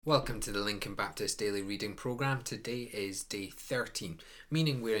Welcome to the Lincoln Baptist Daily Reading Programme. Today is day 13,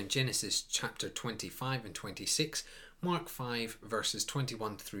 meaning we're in Genesis chapter 25 and 26, Mark 5 verses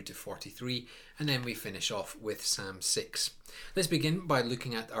 21 through to 43, and then we finish off with Psalm 6. Let's begin by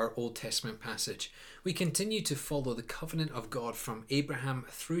looking at our Old Testament passage. We continue to follow the covenant of God from Abraham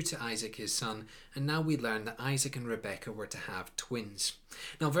through to Isaac his son, and now we learn that Isaac and Rebekah were to have twins.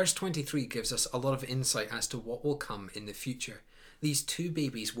 Now verse 23 gives us a lot of insight as to what will come in the future. These two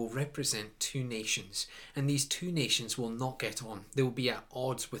babies will represent two nations, and these two nations will not get on. They will be at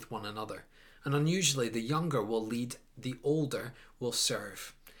odds with one another. And unusually, the younger will lead, the older will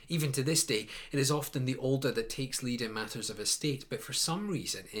serve. Even to this day, it is often the older that takes lead in matters of estate, but for some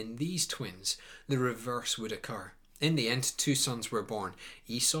reason, in these twins, the reverse would occur. In the end, two sons were born,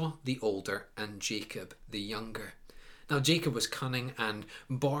 Esau, the older, and Jacob, the younger. Now, Jacob was cunning and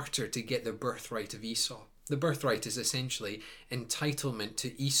bartered to get the birthright of Esau. The birthright is essentially entitlement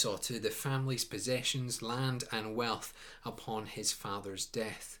to Esau to the family's possessions, land and wealth upon his father's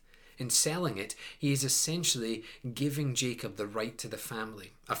death. In selling it, he is essentially giving Jacob the right to the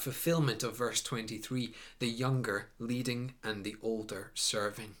family, a fulfillment of verse 23, the younger leading and the older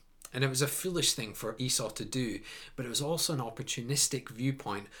serving. And it was a foolish thing for Esau to do, but it was also an opportunistic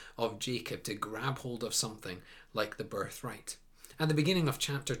viewpoint of Jacob to grab hold of something like the birthright. At the beginning of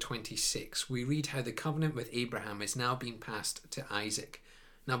chapter 26, we read how the covenant with Abraham is now being passed to Isaac.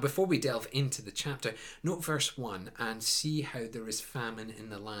 Now, before we delve into the chapter, note verse 1 and see how there is famine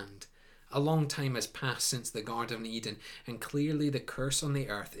in the land. A long time has passed since the Garden of Eden, and clearly the curse on the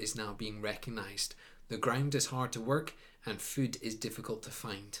earth is now being recognized. The ground is hard to work, and food is difficult to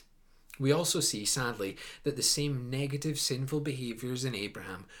find. We also see, sadly, that the same negative sinful behaviours in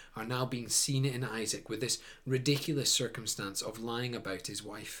Abraham are now being seen in Isaac with this ridiculous circumstance of lying about his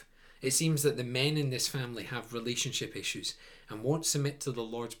wife. It seems that the men in this family have relationship issues and won't submit to the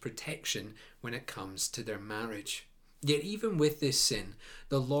Lord's protection when it comes to their marriage. Yet even with this sin,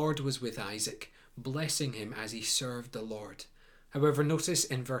 the Lord was with Isaac, blessing him as he served the Lord. However, notice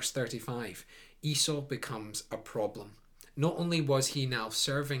in verse 35, Esau becomes a problem. Not only was he now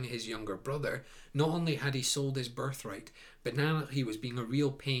serving his younger brother, not only had he sold his birthright, but now he was being a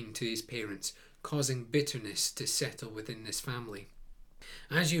real pain to his parents, causing bitterness to settle within this family.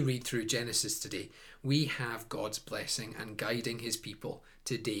 As you read through Genesis today, we have God's blessing and guiding his people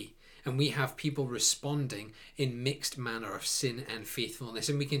today. And we have people responding in mixed manner of sin and faithfulness.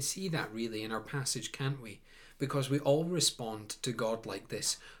 And we can see that really in our passage, can't we? Because we all respond to God like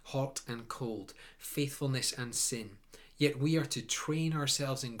this, hot and cold, faithfulness and sin. Yet we are to train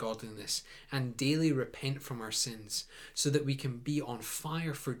ourselves in godliness and daily repent from our sins so that we can be on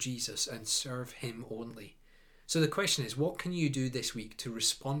fire for Jesus and serve him only. So the question is, what can you do this week to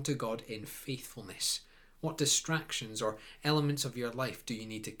respond to God in faithfulness? What distractions or elements of your life do you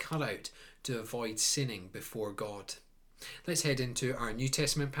need to cut out to avoid sinning before God? Let's head into our New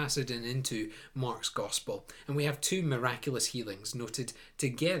Testament passage and into Mark's Gospel. And we have two miraculous healings noted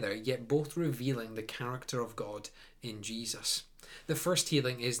together, yet both revealing the character of God in Jesus. The first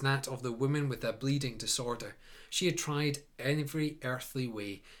healing is that of the woman with a bleeding disorder. She had tried every earthly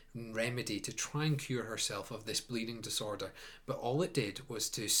way and remedy to try and cure herself of this bleeding disorder, but all it did was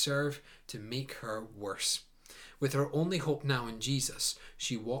to serve to make her worse. With her only hope now in Jesus,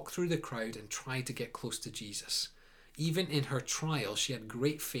 she walked through the crowd and tried to get close to Jesus. Even in her trial, she had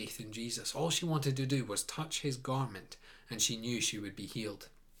great faith in Jesus. All she wanted to do was touch his garment, and she knew she would be healed.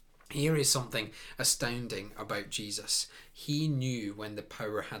 Here is something astounding about Jesus. He knew when the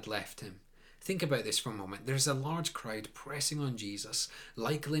power had left him. Think about this for a moment. There's a large crowd pressing on Jesus,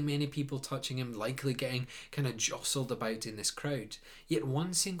 likely many people touching him, likely getting kind of jostled about in this crowd. Yet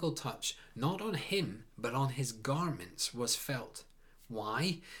one single touch, not on him, but on his garments, was felt.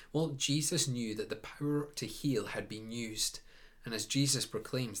 Why? Well, Jesus knew that the power to heal had been used. And as Jesus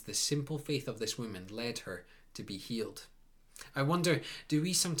proclaims, the simple faith of this woman led her to be healed. I wonder, do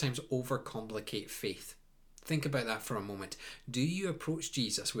we sometimes overcomplicate faith? Think about that for a moment. Do you approach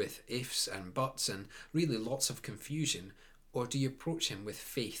Jesus with ifs and buts and really lots of confusion, or do you approach him with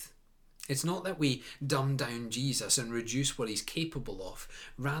faith? It's not that we dumb down Jesus and reduce what he's capable of.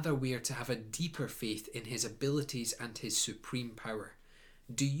 Rather, we are to have a deeper faith in his abilities and his supreme power.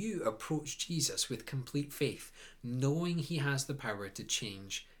 Do you approach Jesus with complete faith, knowing he has the power to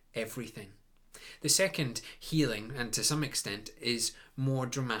change everything? The second healing, and to some extent, is more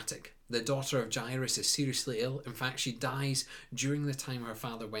dramatic. The daughter of Jairus is seriously ill. In fact, she dies during the time her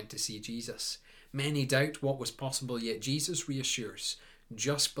father went to see Jesus. Many doubt what was possible, yet Jesus reassures,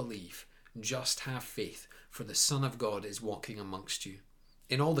 just believe, just have faith, for the Son of God is walking amongst you.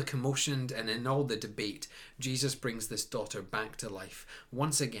 In all the commotion and in all the debate, Jesus brings this daughter back to life.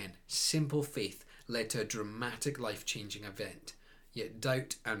 Once again, simple faith led to a dramatic life-changing event. Yet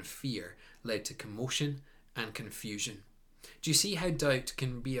doubt and fear led to commotion and confusion. Do you see how doubt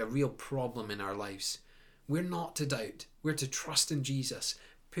can be a real problem in our lives? We're not to doubt. We're to trust in Jesus.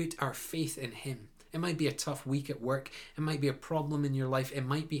 Put our faith in Him. It might be a tough week at work. It might be a problem in your life. It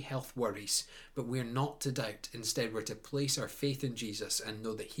might be health worries. But we're not to doubt. Instead, we're to place our faith in Jesus and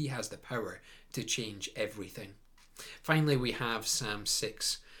know that He has the power to change everything. Finally, we have Psalm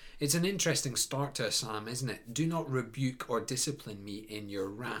 6. It's an interesting start to a psalm, isn't it? Do not rebuke or discipline me in your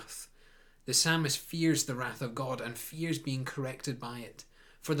wrath. The psalmist fears the wrath of God and fears being corrected by it.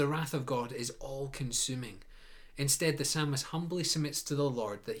 For the wrath of God is all-consuming. Instead, the psalmist humbly submits to the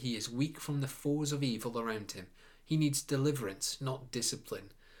Lord that he is weak from the foes of evil around him. He needs deliverance, not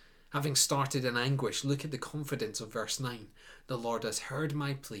discipline. Having started in anguish, look at the confidence of verse 9. The Lord has heard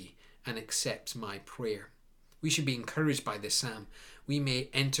my plea and accepts my prayer. We should be encouraged by this psalm. We may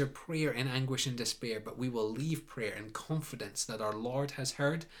enter prayer in anguish and despair, but we will leave prayer in confidence that our Lord has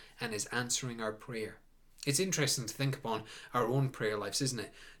heard and is answering our prayer. It's interesting to think upon our own prayer lives, isn't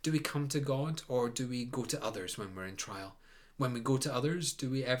it? Do we come to God or do we go to others when we're in trial? When we go to others, do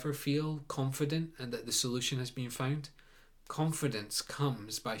we ever feel confident and that the solution has been found? Confidence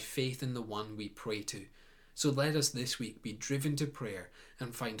comes by faith in the one we pray to. So let us this week be driven to prayer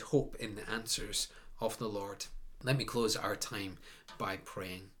and find hope in the answers of the Lord. Let me close our time by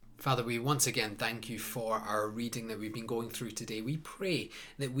praying. Father, we once again thank you for our reading that we've been going through today. We pray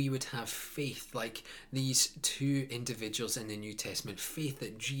that we would have faith like these two individuals in the New Testament, faith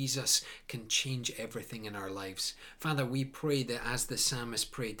that Jesus can change everything in our lives. Father, we pray that as the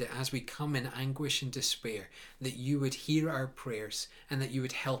psalmist prayed, that as we come in anguish and despair, that you would hear our prayers and that you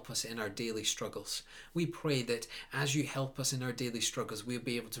would help us in our daily struggles. We pray that as you help us in our daily struggles, we'll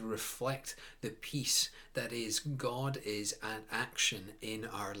be able to reflect the peace that is God is an action in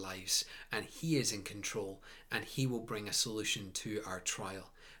our lives, and He is in control, and He will bring a solution to our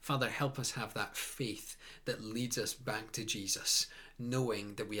trial. Father, help us have that faith that leads us back to Jesus,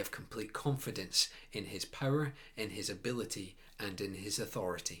 knowing that we have complete confidence in His power, in His ability, and in His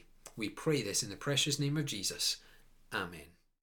authority. We pray this in the precious name of Jesus. Amen.